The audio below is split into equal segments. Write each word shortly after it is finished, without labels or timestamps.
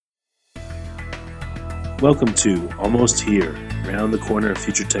Welcome to Almost Here, Round the Corner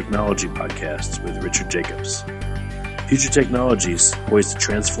Future Technology podcasts with Richard Jacobs. Future technologies poised to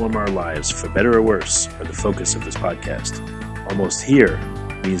transform our lives for better or worse are the focus of this podcast. Almost here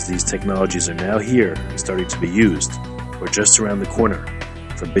means these technologies are now here and starting to be used, or just around the corner,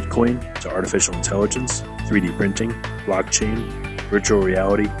 from Bitcoin to artificial intelligence, 3D printing, blockchain, virtual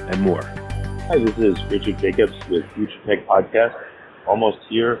reality, and more. Hi, this is Richard Jacobs with Future Tech Podcast. Almost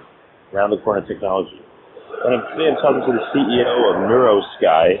here, Round the Corner Technology. And today I'm talking to the CEO of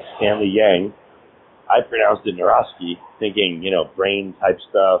NeuroSky, Stanley Yang. I pronounced it Neurosky, thinking, brain type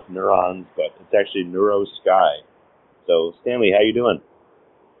stuff, neurons, but it's actually NeuroSky. So, Stanley, how you doing?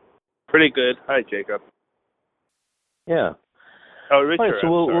 Pretty good. Hi, Jacob. Yeah. Oh, Richard. All right,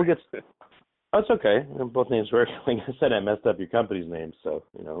 so we'll get. Oh, it's okay. Both names work. Like I said, I messed up your company's name, so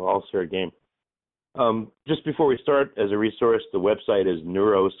all fair game. Just before we start, as a resource, the website is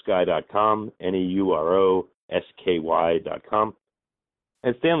neurosky.com, neurosky.com.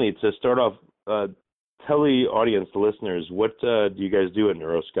 And Stanley, to start off, tell the audience, the listeners, what do you guys do at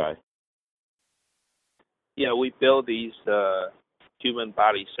NeuroSky? Yeah, we build these human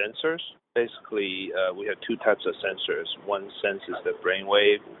body sensors. Basically, we have two types of sensors. One senses the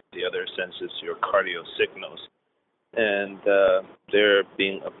brainwave, the other senses your cardio signals. And they're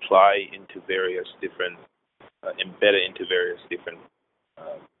being applied into various different, embedded into various different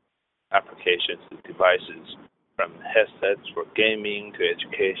applications and devices, from headsets for gaming to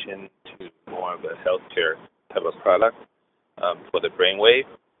education to more of a healthcare type of product for the brainwave.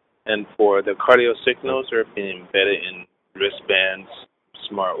 And for the cardio signals, they're being embedded in wristbands,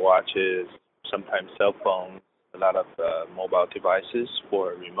 smartwatches, sometimes cell phones, a lot of mobile devices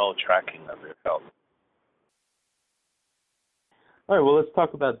for remote tracking of your health. All right, well, let's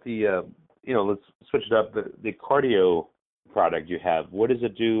talk about the, let's switch it up. The cardio product you have, what does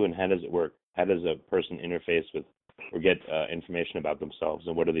it do and how does it work? How does a person interface with or get information about themselves,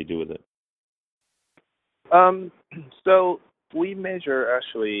 and what do they do with it? So we measure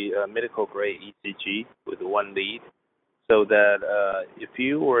actually medical-grade ECG with one lead, so that if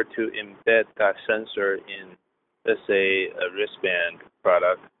you were to embed that sensor in, let's say, a wristband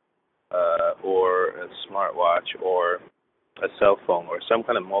product or a smartwatch or a cell phone or some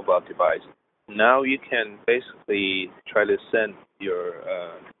kind of mobile device, now you can basically try to send your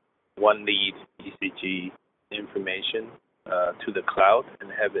one lead ECG information to the cloud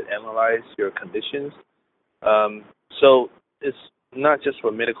and have it analyze your conditions. So it's not just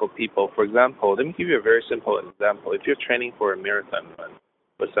for medical people. For example, let me give you a very simple example. If you're training for a marathon run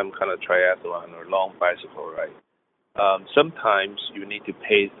or some kind of triathlon or long bicycle ride, sometimes you need to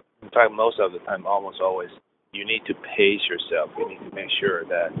pace. In fact, most of the time, almost always, you need to pace yourself. You need to make sure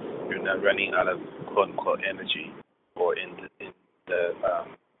that you're not running out of quote-unquote energy, or in the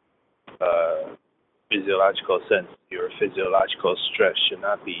physiological sense, your physiological stress should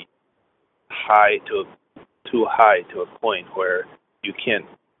not be too high to a point where you can't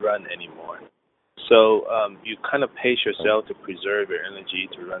run anymore. So you kind of pace yourself to preserve your energy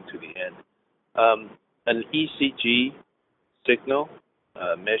to run to the end. An ECG signal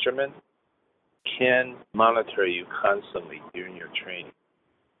measurement can monitor you constantly during your training.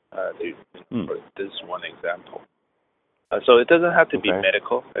 This is one example. So it doesn't have to be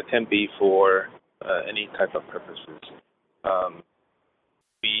medical. It can be for any type of purposes.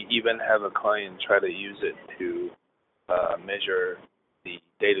 We even have a client try to use it to measure the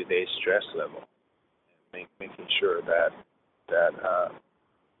day-to-day stress level, making sure that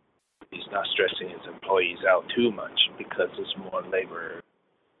he's not stressing his employees out too much, because it's more labor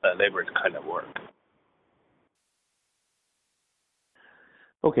kind of work.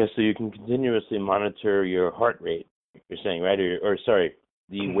 Okay, so you can continuously monitor your heart rate, you're saying, right? Or sorry,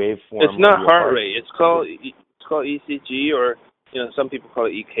 the waveform. It's not heart rate. It's called ECG, or some people call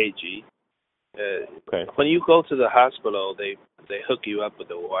it EKG. When you go to the hospital, they hook you up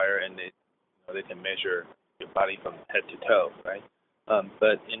with a wire, and they can measure your body from head to toe, right?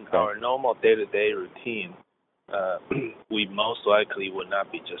 But in our normal day-to-day routine, we most likely would not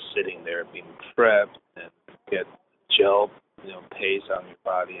be just sitting there being prepped and get gel, paste on your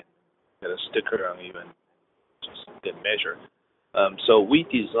body and get a sticker on you and just get measured. So we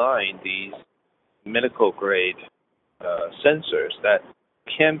designed these medical-grade sensors that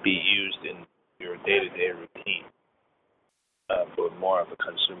can be used in your day-to-day routine for more of a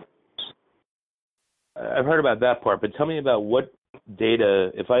consumer use. I've heard about that part, but tell me about what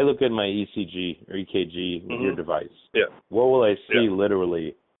data, if I look at my ECG or EKG with your device, what will I see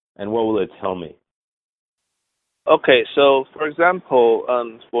literally, and what will it tell me? Okay, so for example,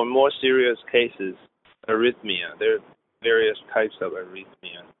 for more serious cases, arrhythmia, there are various types of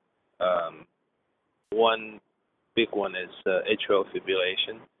arrhythmia. one big one is atrial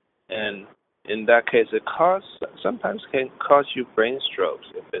fibrillation, and in that case, sometimes can cause you brain strokes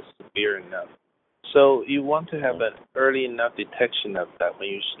if it's severe enough. So you want to have an early enough detection of that when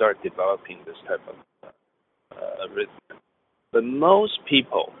you start developing this type of arrhythmia. But most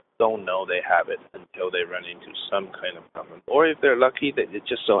people don't know they have it until they run into some kind of problem. Or if they're lucky, that it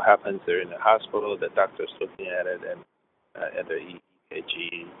just so happens they're in the hospital, the doctor's looking at it and at the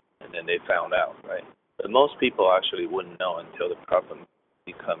EKG, and then they found out, right? But most people actually wouldn't know until the problem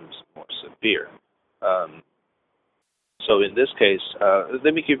becomes more severe. So in this case,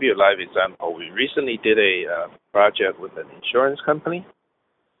 let me give you a live example. We recently did a project with an insurance company,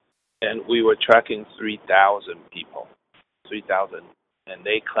 and we were tracking 3,000 people, and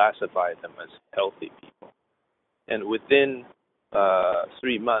they classified them as healthy people. And within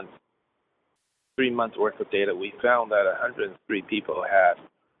 3 months worth of data, we found that 103 people had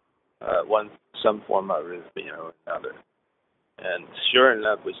some form of arrhythmia or another. And sure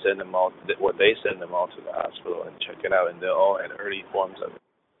enough, we send them all, they send them all to the hospital and check it out, and they all had early forms of it.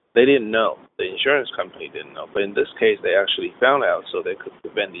 They didn't know. The insurance company didn't know. But in this case, they actually found out so they could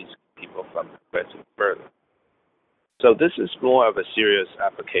prevent these people from progressing further. So this is more of a serious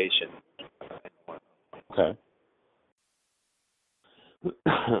application. Okay.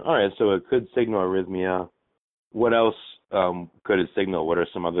 All right, so it could signal arrhythmia. What else could it signal? What are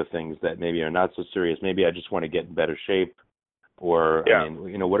some other things that maybe are not so serious? Maybe I just want to get in better shape. Or, yeah. I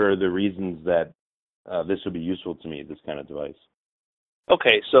mean, what are the reasons that this would be useful to me, this kind of device?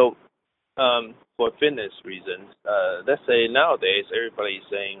 Okay, so for fitness reasons, let's say nowadays everybody's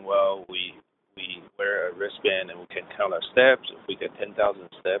saying, well, we wear a wristband and we can count our steps. If we get 10,000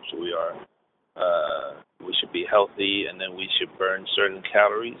 steps, we should be healthy, and then we should burn certain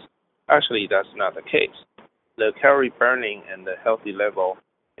calories. Actually, that's not the case. The calorie burning and the healthy level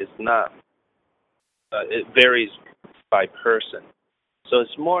is not. It varies by person. So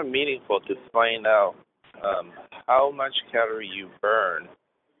it's more meaningful to find out how much calorie you burn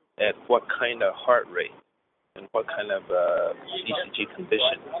at what kind of heart rate and what kind of ECG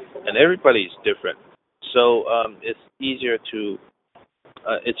condition. And everybody is different. So it's easier to,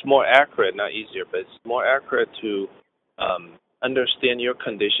 it's more accurate, not easier, but it's more accurate to understand your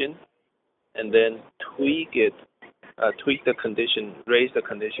condition and then tweak the condition, raise the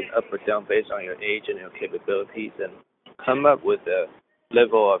condition up or down based on your age and your capabilities, and come up with a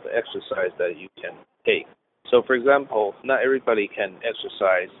level of exercise that you can take. So, for example, not everybody can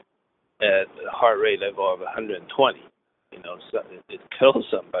exercise at a heart rate level of 120. So it kills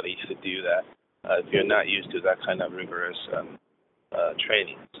somebody to do that if you're not used to that kind of rigorous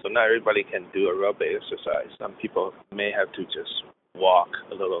training. So not everybody can do aerobic exercise. Some people may have to just walk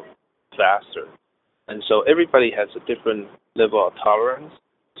a little faster. And so everybody has a different level of tolerance.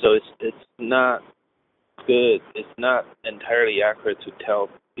 So it's not good. It's not entirely accurate to tell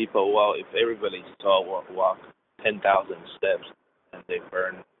people, well, if everybody's tall walk 10,000 steps and they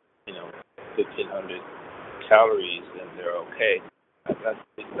burn, 1,500 calories, then they're okay.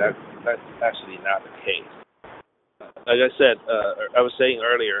 That's actually not the case. Like I said, I was saying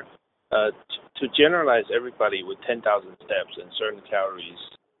earlier, to generalize everybody with 10,000 steps and certain calories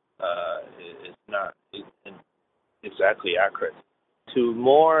is not exactly accurate. To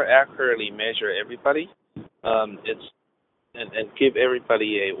more accurately measure everybody, and give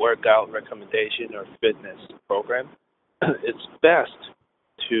everybody a workout recommendation or fitness program, it's best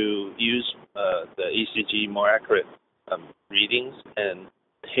to use the ECG more accurate readings and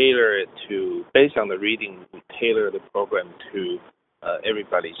tailor it to, based on the reading, we tailor the program to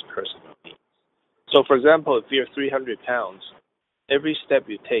everybody's personal needs. So, for example, if you're 300 pounds, every step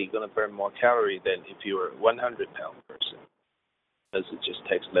you take, you're going to burn more calories than if you were a 100-pound person, because it just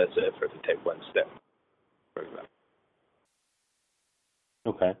takes less effort to take one step, for example.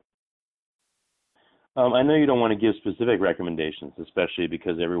 Okay. I know you don't want to give specific recommendations, especially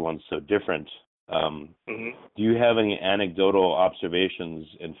because everyone's so different. Do you have any anecdotal observations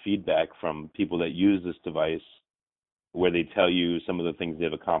and feedback from people that use this device where they tell you some of the things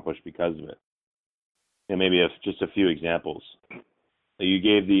they've accomplished because of it? And maybe just a few examples. You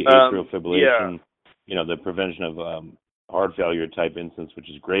gave the atrial fibrillation, the prevention of heart failure type instance, which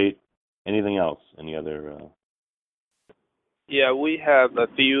is great. Anything else? Any other? Yeah, we have a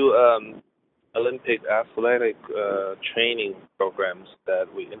few Olympic athletic training programs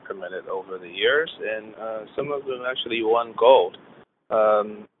that we implemented over the years, and some of them actually won gold.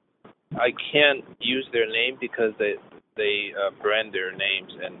 I can't use their name because they brand their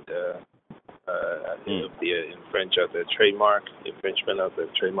names, and I think it would be an infringement of the trademark if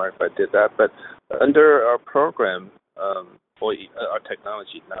I did that. But under our program, or our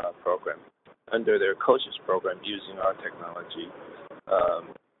technology, not our program, under their coaches program using our technology.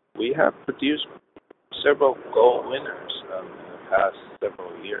 We have produced several gold winners in the past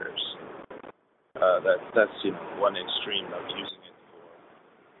several years. That's one extreme of using it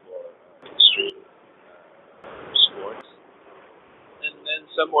for extreme sports, and then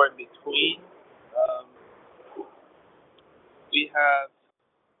somewhere in between,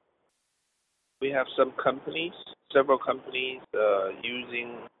 we have several companies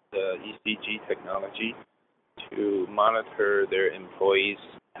using the ECG technology to monitor their employees'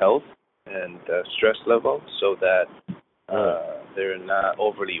 health and stress level, so that they're not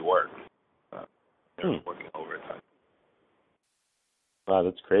overly worked. They're working overtime. Wow,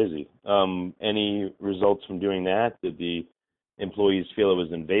 that's crazy. Any results from doing that? Did the employees feel it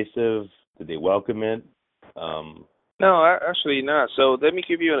was invasive? Did they welcome it? No, actually not. So let me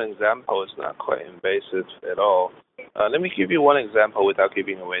give you an example. It's not quite invasive at all. Let me give you one example without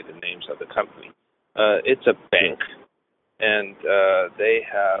giving away the names of the company. It's a bank, and they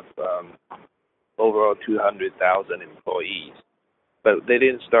have overall 200,000 employees. But they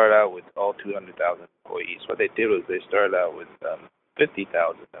didn't start out with all 200,000 employees. What they did was they started out with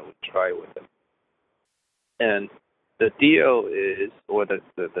 50,000 that would try with them. And the deal is, or the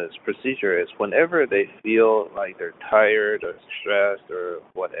procedure is, whenever they feel like they're tired or stressed or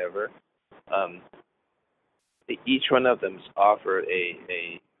whatever, each one of them is offered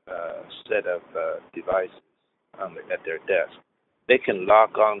a set of devices at their desk. They can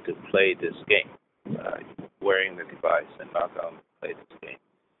log on to play this game, wearing the device and log on to play this game.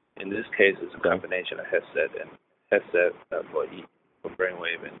 In this case, it's a combination of headset for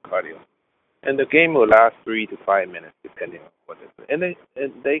brainwave and cardio. And the game will last 3 to 5 minutes, depending on what they play. And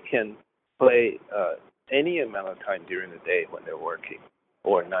they can play any amount of time during the day when they're working,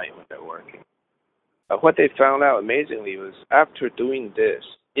 or at night when they're working. What they found out amazingly was, after doing this,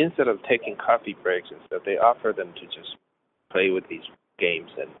 instead of taking coffee breaks and stuff, they offer them to just play with these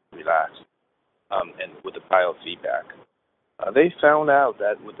games and relax, and with the biofeedback. They found out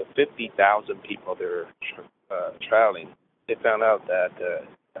that with the 50,000 people they're trialing, they found out that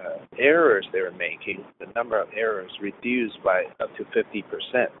errors they were making, the number of errors reduced by up to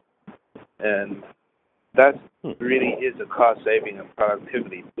 50%. And that really is a cost saving and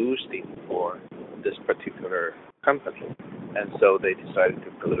productivity boosting for this particular company. And so they decided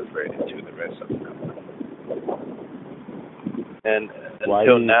to proliferate it to the rest of the company. And why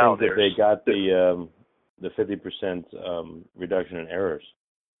until do you now, think that they got the 50% reduction in errors?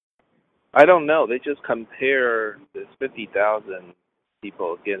 I don't know. They just compare this 50,000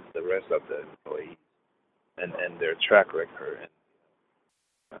 people against the rest of the employees and their track record.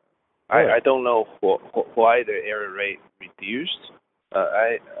 I don't know why the error rate reduced.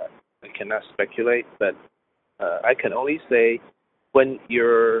 I cannot speculate, but I can only say when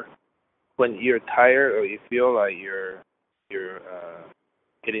you're tired or you feel like you're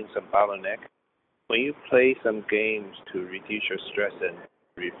hitting some bottleneck, when you play some games to reduce your stress and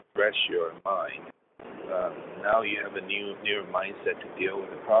refresh your mind, now you have a new mindset to deal with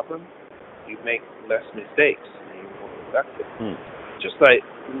the problem. You make less mistakes and you're more productive. Just like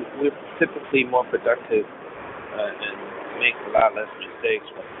we're typically more productive and make a lot less mistakes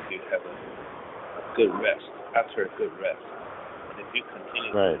when you have a good rest, after a good rest. And if you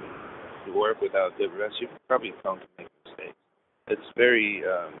continue to work without good rest, you're probably bound to make mistakes. It's very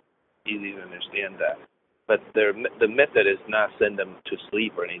easy to understand that. But the method is not send them to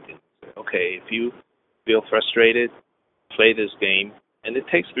sleep or anything. Okay, if you feel frustrated, play this game, and it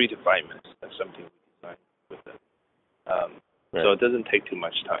takes 3 to 5 minutes. That's something we designed with them. So it doesn't take too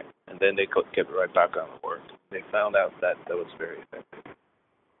much time. And then they get right back on work. They found out that was very effective.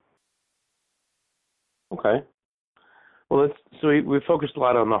 Okay. Well, we focused a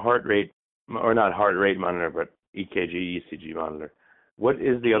lot on the heart rate, or not heart rate monitor, but ECG monitor. What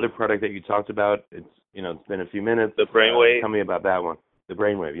is the other product that you talked about? It's been a few minutes. The brainwave. Tell me about that one. The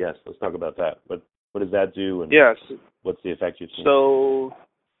brainwave. Yes, let's talk about that. What does that do? And yes. What's the effect you've seen? So,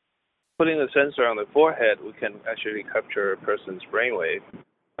 putting a sensor on the forehead, we can actually capture a person's brainwave.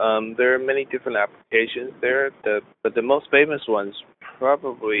 There are many different applications there, but the most famous ones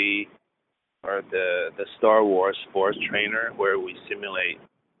probably are the Star Wars Force Trainer, where we simulate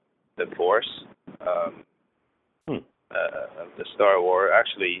the Force of the Star Wars.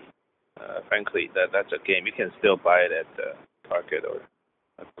 Actually, frankly, that's a game. You can still buy it at Target or,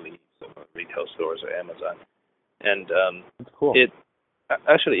 I believe, some retail stores or Amazon. And that's cool.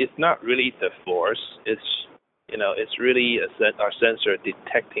 It's not really the Force. It's really our sensor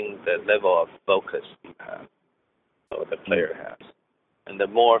detecting the level of focus you have, or the player has. And the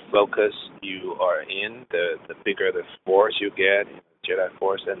more focus you are in, the bigger the force you get, Jedi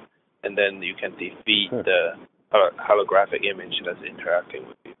Force, and and then you can defeat the holographic image that's interacting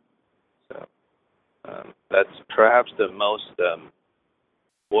with you. So that's perhaps the most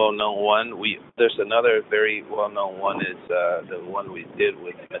well-known one. There's another very well-known one is the one we did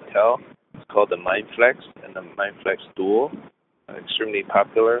with Mattel. It's called the MindFlex and the MindFlex Dual. Extremely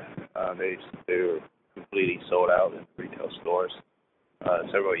popular. They were completely sold out in retail stores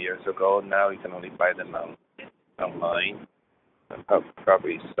several years ago. Now you can only buy them online.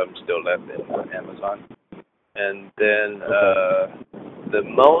 Probably some still left on Amazon. And then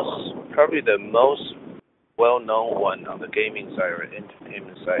probably the most well-known one on the gaming side or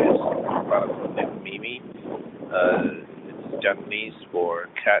entertainment side is a product called Neko Mimi. It's Japanese for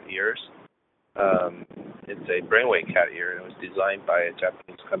cat ears. It's a brainwave cat ear. It was designed by a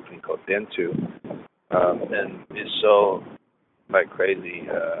Japanese company called Dentsu, and it's sold like crazy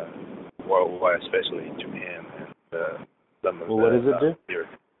worldwide, especially in Japan and some of the. What does it do?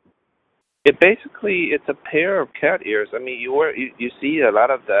 It's a pair of cat ears. I mean, you see a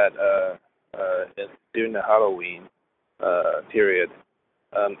lot of that during the Halloween period.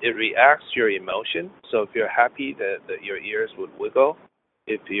 It reacts to your emotion. So if you're happy, that your ears would wiggle.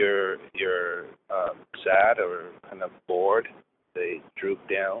 If you're sad or kind of bored, they droop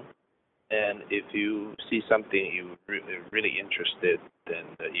down. And if you see something you're really interested,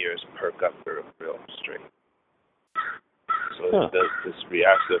 then the ears perk up real straight. So it does this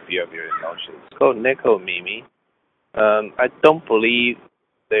reacts to a few of your emotions. It's called Neko Mimi. I don't believe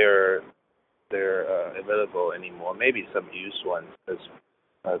they're available anymore. Maybe some used ones, because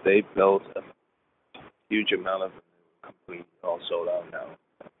they built a huge amount of completely all sold out now,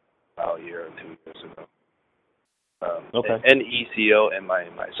 about a year or 2 years ago. And ECO and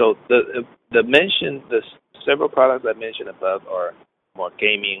MyMI. So the several products I mentioned above are more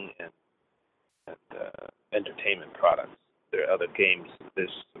gaming and entertainment products. There are other games.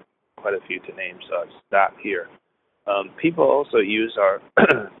 There's quite a few to name, so I'll stop here. People also use our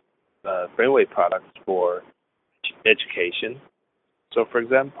brainwave products for education. So, for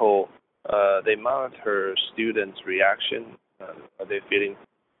example, they monitor students' reaction. Are they feeling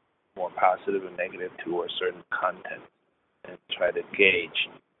more positive or negative towards certain content, and try to gauge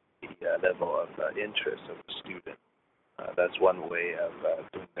the level of interest of the student. That's one way of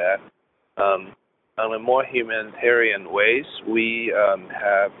doing that. On a more humanitarian ways, we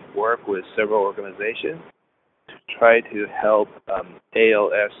have worked with several organizations to try to help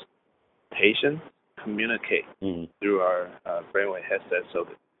ALS patients communicate through our brainwave headset, so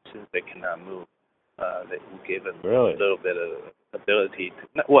that since they cannot move, they will give them a little bit of ability to,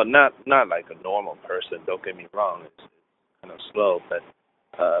 not like a normal person, don't get me wrong, it's kind of slow, but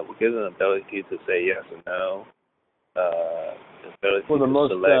we give them the ability to say yes or no, the ability to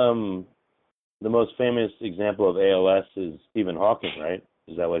select. The most famous example of ALS is Stephen Hawking, right?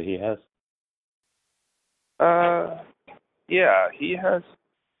 Is that what he has? Yeah, he has.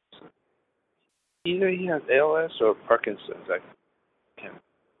 Either he has ALS or Parkinson's. I can't.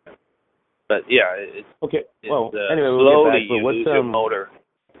 But yeah, it's okay. Well, anyway, we'll get back. But what's your motor?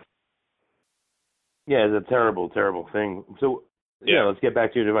 Yeah, it's a terrible, terrible thing. So let's get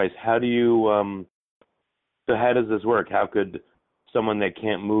back to your device. How do you? So how does this work? How could someone that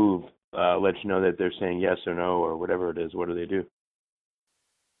can't move let you know that they're saying yes or no or whatever it is? What do they do?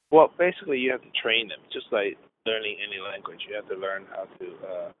 Well, basically, you have to train them, just like learning any language. You have to learn how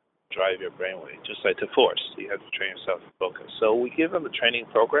to drive your brainwave, just like to force. You have to train yourself to focus. So we give them a training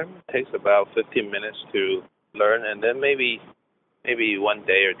program. It takes about 15 minutes to learn, and then maybe 1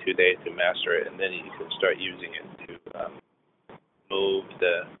 day or 2 days to master it, and then you can start using it to move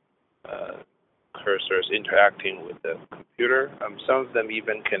the cursors, interacting with the computer. Some of them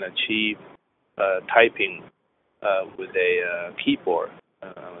even can achieve typing with a keyboard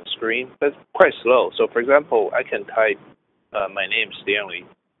on the screen, but it's quite slow. So, for example, I can type my name, Stanley,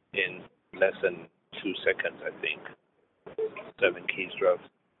 in less than 2 seconds, I think, 7 keystrokes.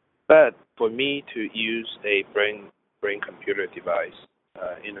 But for me to use a brain-computer device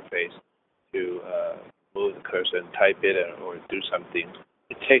interface to move the cursor and type it or do something,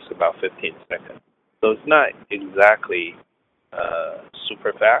 it takes about 15 seconds. So it's not exactly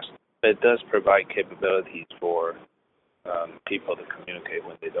super fast, but it does provide capabilities for people to communicate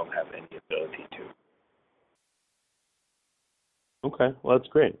when they don't have any ability to. Okay, well, that's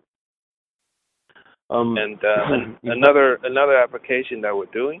great. And another application that we're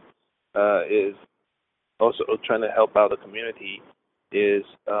doing is also trying to help out the community is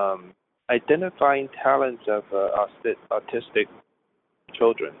identifying talents of autistic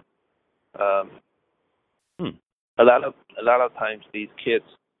children. A lot of times these kids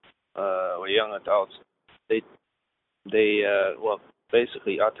or young adults, they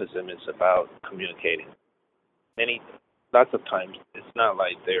basically autism is about communicating. Lots of times, it's not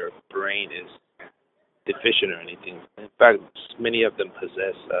like their brain is deficient or anything. In fact, many of them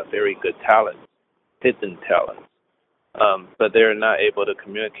possess very good talent, hidden talents, but they're not able to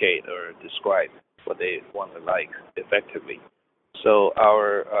communicate or describe what they want to like effectively. So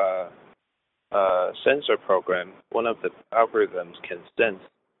our sensor program, one of the algorithms can sense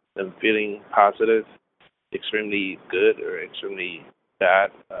them feeling positive, extremely good, or extremely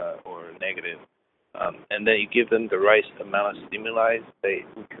bad or negative. And then you give them the right amount of stimuli, we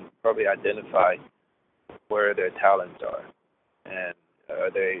can probably identify where their talents are. And are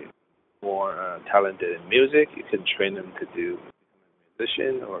they more talented in music? You can train them to do a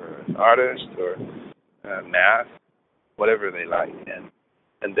musician or an artist or math, whatever they like.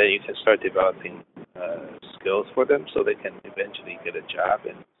 And then you can start developing skills for them so they can eventually get a job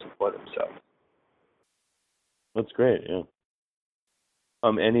and support themselves. That's great, yeah.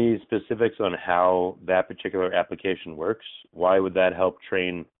 Any specifics on how that particular application works? Why would that help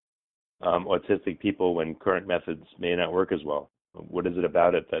train autistic people when current methods may not work as well? What is it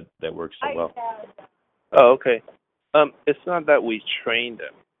about it that works so well? Oh, okay. It's not that we train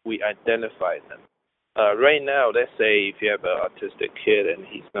them. We identify them. Right now, let's say if you have an autistic kid and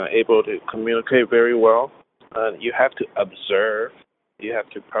he's not able to communicate very well, you have to observe. You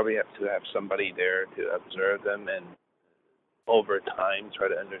probably have to have somebody there to observe them and over time try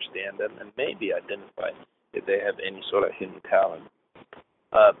to understand them and maybe identify if they have any sort of hidden talent.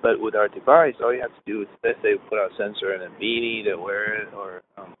 But with our device, all you have to do is, let's say, put a sensor in a beanie to wear it or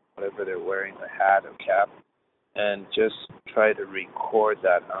whatever they're wearing, a hat or cap, and just try to record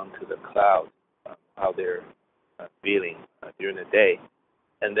that onto the cloud, how they're feeling during the day.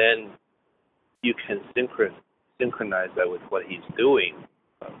 And then you can synchronize that with what he's doing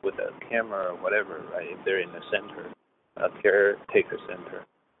with a camera or whatever, right, if they're in the center, a caretaker center.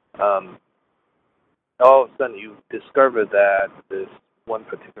 All of a sudden you discover that this one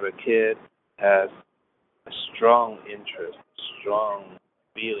particular kid has a strong interest, strong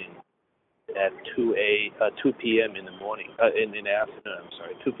feeling at 2 p.m. in the morning, in the afternoon,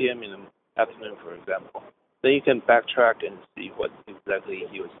 2 p.m. in the afternoon, for example. Then you can backtrack and see what exactly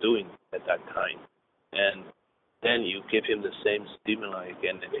he was doing at that time. And then you give him the same stimuli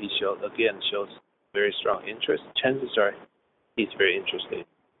again. If he shows very strong interest, chances are he's very interested in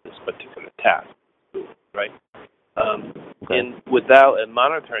this particular task, right? And without a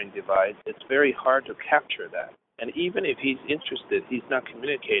monitoring device, it's very hard to capture that. And even if he's interested, he's not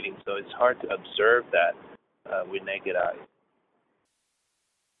communicating, so it's hard to observe that with naked eyes.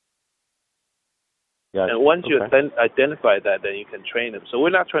 Gotcha. And once you identify that, then you can train them. So we're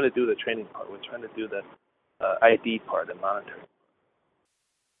not trying to do the training part. We're trying to do the ID part, the monitoring.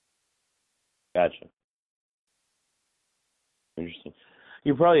 Gotcha. Interesting.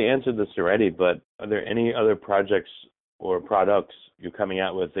 You probably answered this already, but are there any other projects or products you're coming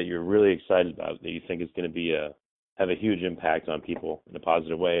out with that you're really excited about that you think is going to have a huge impact on people in a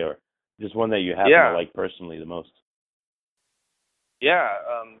positive way, or just one that you happen to like personally the most? Yeah,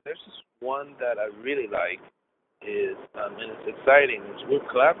 there's this one that I really like and it's exciting. We're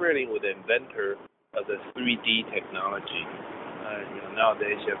collaborating with the inventor of the 3D technology.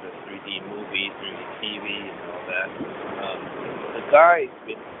 Nowadays you have the 3D movie, 3D TV, and all that. The guy's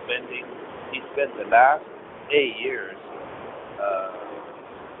been he spent the last 8 years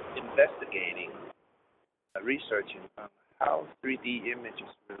investigating, researching on how 3D images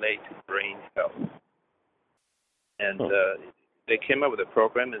relate to brain health. And they came up with a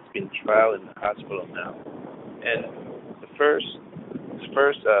program that's been trialed in the hospital now. And the first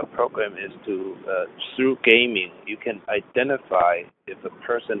program is to, through gaming, you can identify if a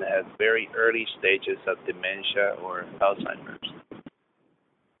person has very early stages of dementia or Alzheimer's.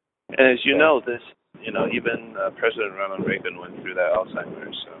 And as you know, even President Ronald Reagan went through that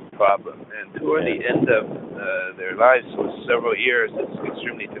Alzheimer's problem. And toward the end of their lives, for several years, it's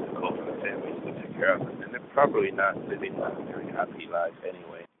extremely difficult for the families to take care of them. And they're probably not living a very happy life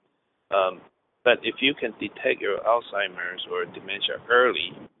anyway. But if you can detect your Alzheimer's or dementia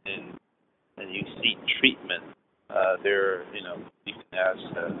early and you seek treatment, you can ask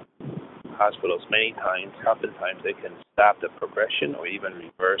hospitals many times. Oftentimes they can stop the progression or even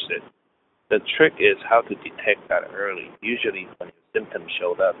reverse it. The trick is how to detect that early. Usually when your symptoms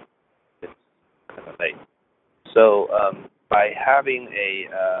showed up, it's kind of late. So by having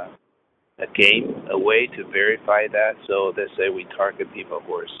a game, a way to verify that, so let's say we target people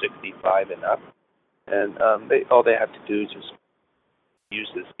who are 65 and up, and all they have to do is just use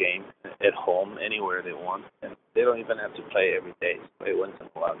this game at home, anywhere they want, and they don't even have to play every day. Play once in a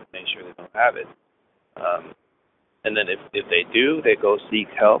while to make sure they don't have it. And then if they do, they go seek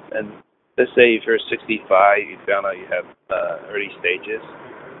help. And let's say if you're 65, you found out you have early stages.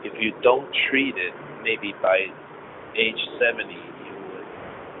 If you don't treat it, maybe by age 70,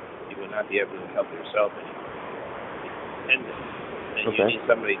 you will not be able to help yourself anymore. And you need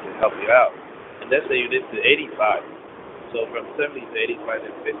somebody to help you out. And let's say you live to 85. So from 70 to 85,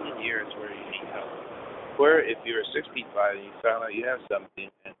 there's 15 years where you need help. Where if you're 65 and you found out you have something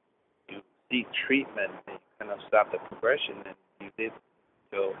and you seek treatment and you kind of stop the progression and you live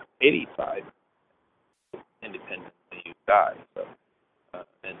till 85, independently you die. So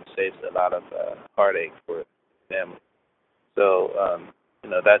and it saves a lot of heartache for the family. So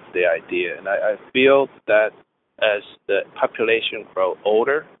that's the idea. And I feel that as the population grow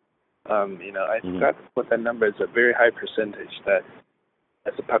older, I forgot what that number is. A very high percentage that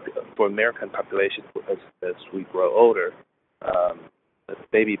for American population, as we grow older, the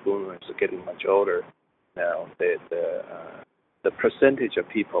baby boomers are getting much older now. The percentage of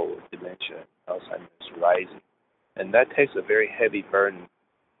people with dementia, Alzheimer's, is rising, and that takes a very heavy burden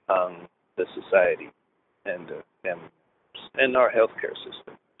on the society and the family and our healthcare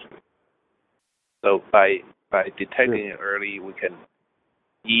system. So by detecting it early, we can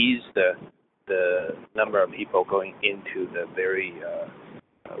ease the number of people going into the very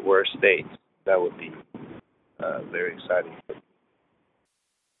worst states. That would be very exciting.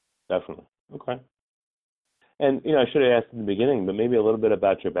 Definitely. Okay. And, I should have asked in the beginning, but maybe a little bit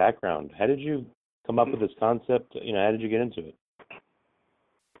about your background. How did you come up with this concept? How did you get into it?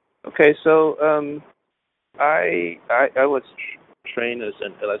 Okay, so I was trained as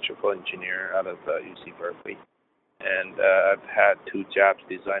an electrical engineer out of UC Berkeley, and I've had 2 jobs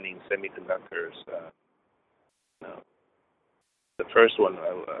designing semiconductors. The first one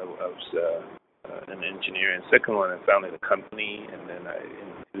I was an engineer, and second one I founded a company, and then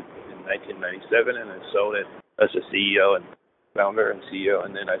in 1997, and I sold it as a CEO and founder and CEO,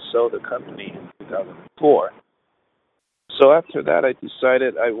 and then I sold the company in 2004. So after that, I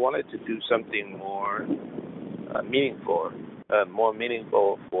decided I wanted to do something more meaningful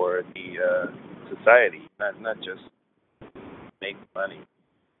for the society, not just make money.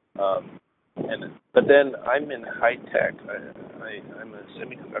 But then I'm in high tech. I'm a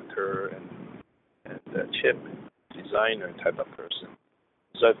semiconductor and a chip designer type of person.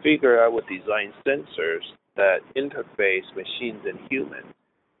 So I figured I would design sensors that interface machines and humans.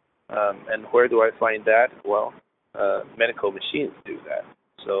 And where do I find that? Well, medical machines do that.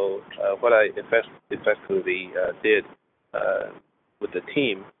 So what I effectively did with the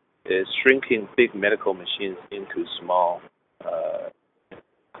team is shrinking big medical machines into small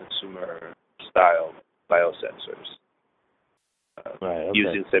consumer-style biosensors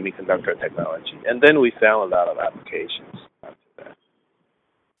using semiconductor technology. And then we found a lot of applications after that.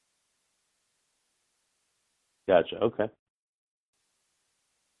 Gotcha. Okay.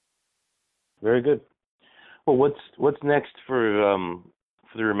 Very good. Well, what's next for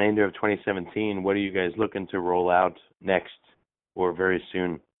the remainder of 2017? What are you guys looking to roll out next or very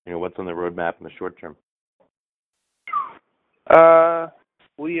soon? What's on the roadmap in the short term?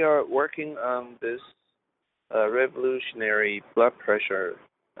 We are working on this revolutionary blood pressure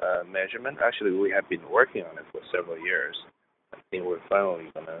measurement. Actually, we have been working on it for several years. I think we're finally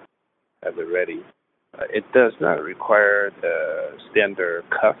going to have it ready. It does not require the standard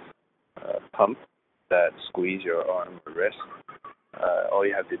cuff pump that squeeze your arm or wrist. All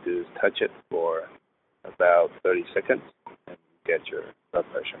you have to do is touch it for about 30 seconds and get your blood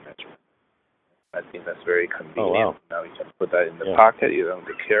pressure measurement. I think that's very convenient. Oh, wow. Now you can put that in the pocket. You don't have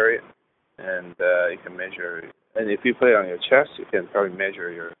to carry it. And you can measure. And if you put it on your chest, you can probably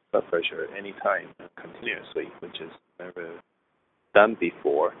measure your blood pressure at any time continuously, which is never done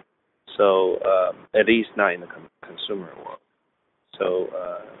before. So at least not in the consumer world. So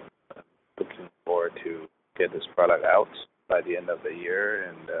looking forward to get this product out by the end of the year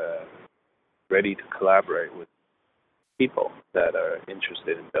and ready to collaborate with people that are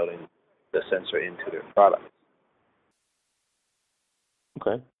interested in building the sensor into their product.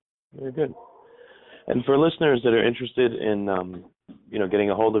 Okay, very good. And for listeners that are interested in, getting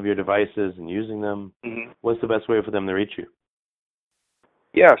a hold of your devices and using them, what's the best way for them to reach you?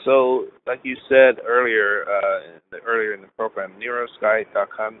 Yeah, so like you said earlier in the program,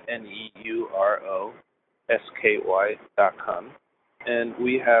 neurosky.com, neurosky.com. And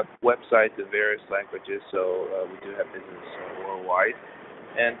we have websites in various languages, so we do have business worldwide.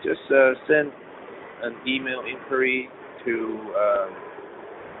 And just send an email inquiry to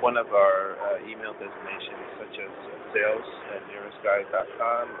one of our email designations, such as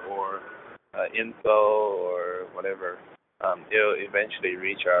sales@neurosky.com or info or whatever. It'll eventually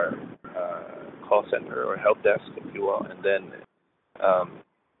reach our call center or help desk, if you will, and then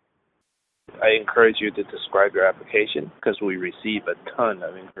I encourage you to describe your application because we receive a ton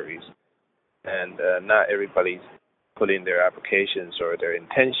of inquiries, and not everybody's putting their applications or their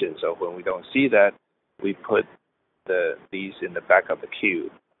intentions. So when we don't see that, we put these in the back of the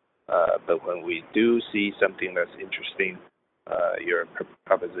queue. But when we do see something that's interesting, your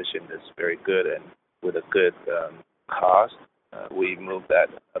proposition is very good and with a good cost, we move that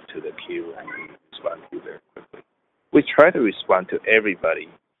up to the queue and we respond to you very quickly. We try to respond to everybody,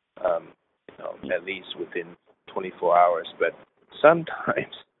 at least within 24 hours. But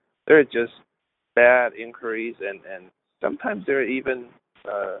sometimes there are just bad inquiries, and sometimes there are even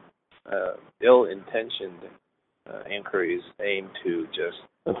ill-intentioned inquiries aimed to just,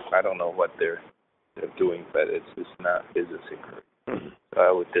 I don't know what they're doing, but it's not business inquiry. So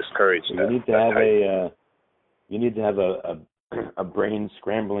I would discourage that. You need to have a brain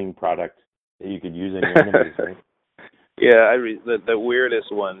scrambling product that you could use in your interviews, right? Yeah, the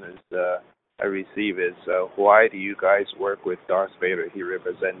weirdest one is I receive is why do you guys work with Darth Vader? He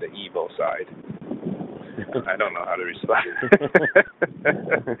represents the evil side. I don't know how to respond.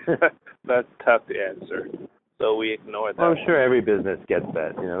 That's tough to answer, so we ignore that. Well, I'm sure every business gets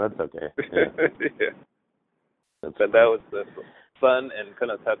that. That's okay. Yeah. Yeah. But that was fun and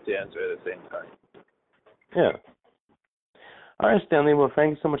kind of tough to answer at the same time. Yeah. All right, Stanley. Well,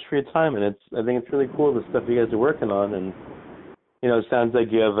 thanks so much for your time, and I think it's really cool the stuff you guys are working on, and it sounds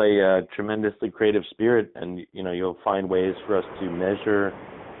like you have a tremendously creative spirit, and you'll find ways for us to measure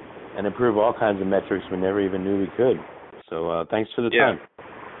and improve all kinds of metrics we never even knew we could. So thanks for the time.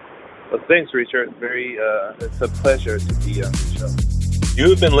 Well, thanks, Richard. It's a pleasure to be on the show. You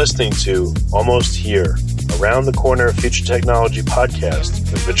have been listening to Almost Here, Around the Corner Future Technology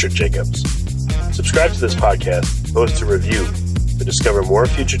podcast with Richard Jacobs. Subscribe to this podcast, post a review to discover more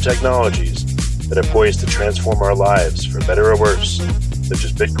future technologies that are poised to transform our lives for better or worse, such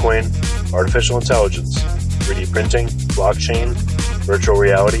as Bitcoin, artificial intelligence, 3D printing, blockchain, virtual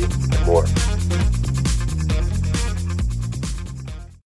reality, and more.